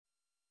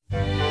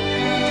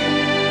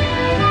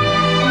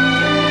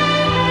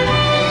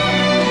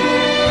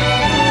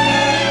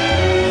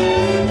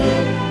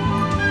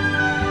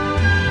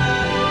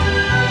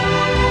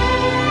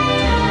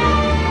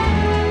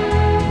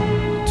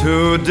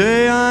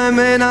I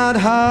may not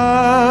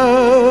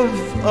have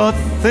a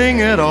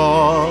thing at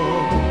all,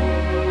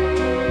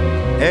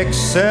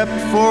 except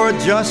for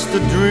just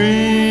a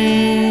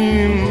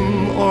dream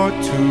or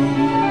two.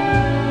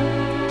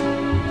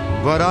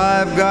 But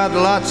I've got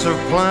lots of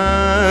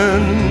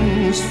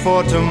plans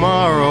for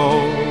tomorrow,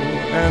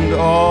 and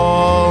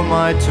all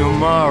my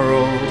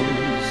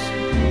tomorrows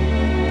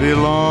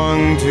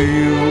belong to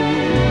you.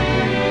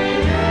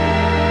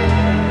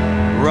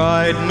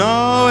 Right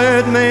now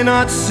it may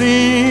not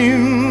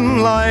seem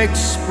like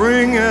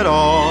spring at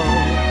all.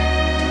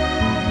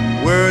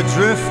 We're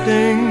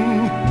drifting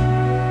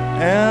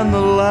and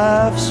the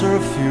laughs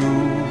are few,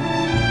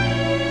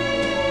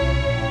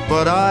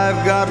 but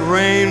I've got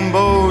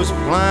rainbows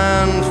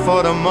planned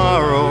for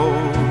tomorrow,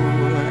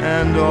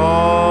 and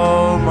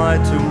all my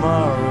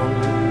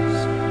tomorrows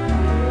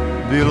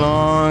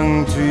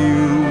belong to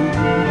you.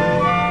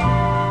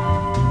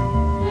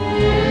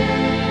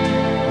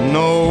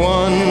 No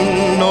one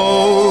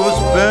knows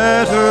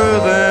better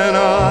than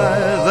I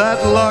that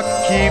luck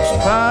keeps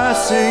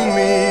passing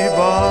me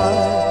by.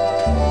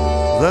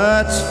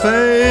 That's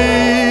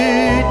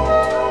fate.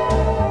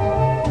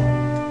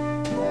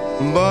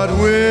 But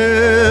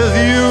with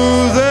you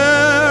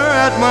there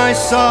at my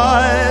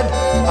side,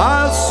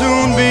 I'll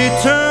soon be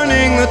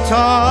turning the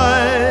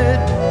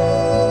tide.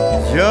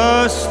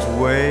 Just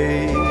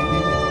wait.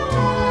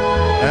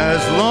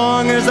 As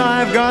long as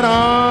I've got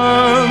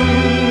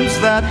arms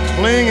that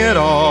cling at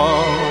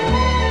all,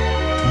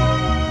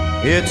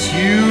 it's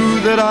you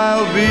that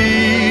I'll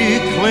be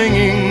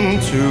clinging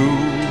to.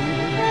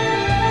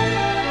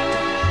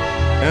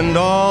 And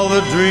all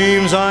the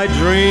dreams I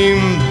dream,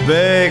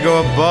 beg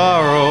or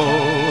borrow,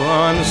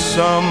 on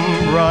some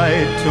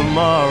bright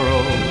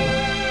tomorrow,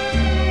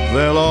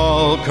 they'll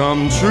all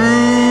come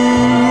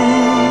true.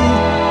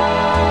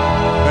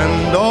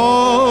 And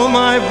all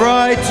my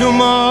bright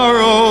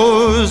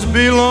tomorrows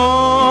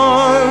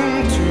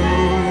belong to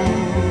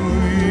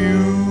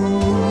you.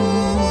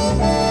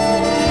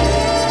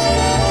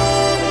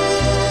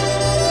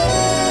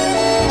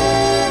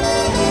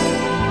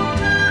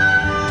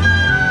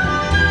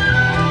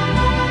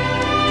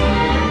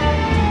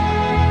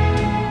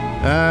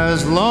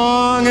 As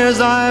long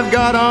as I've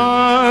got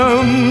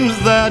arms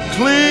that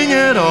cling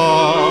at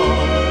all,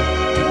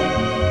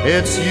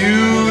 it's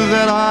you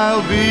that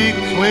I'll be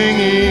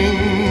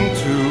clinging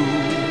to.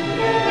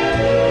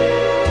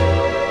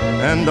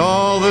 And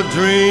all the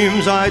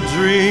dreams I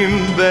dream,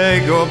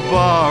 beg or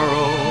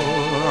borrow,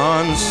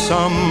 on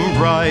some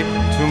bright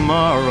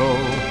tomorrow,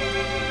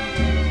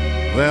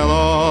 they'll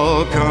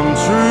all come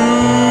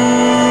true.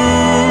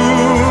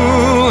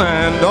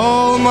 And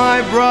all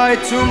my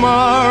bright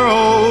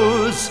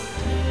tomorrows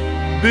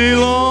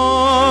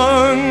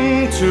belong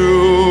to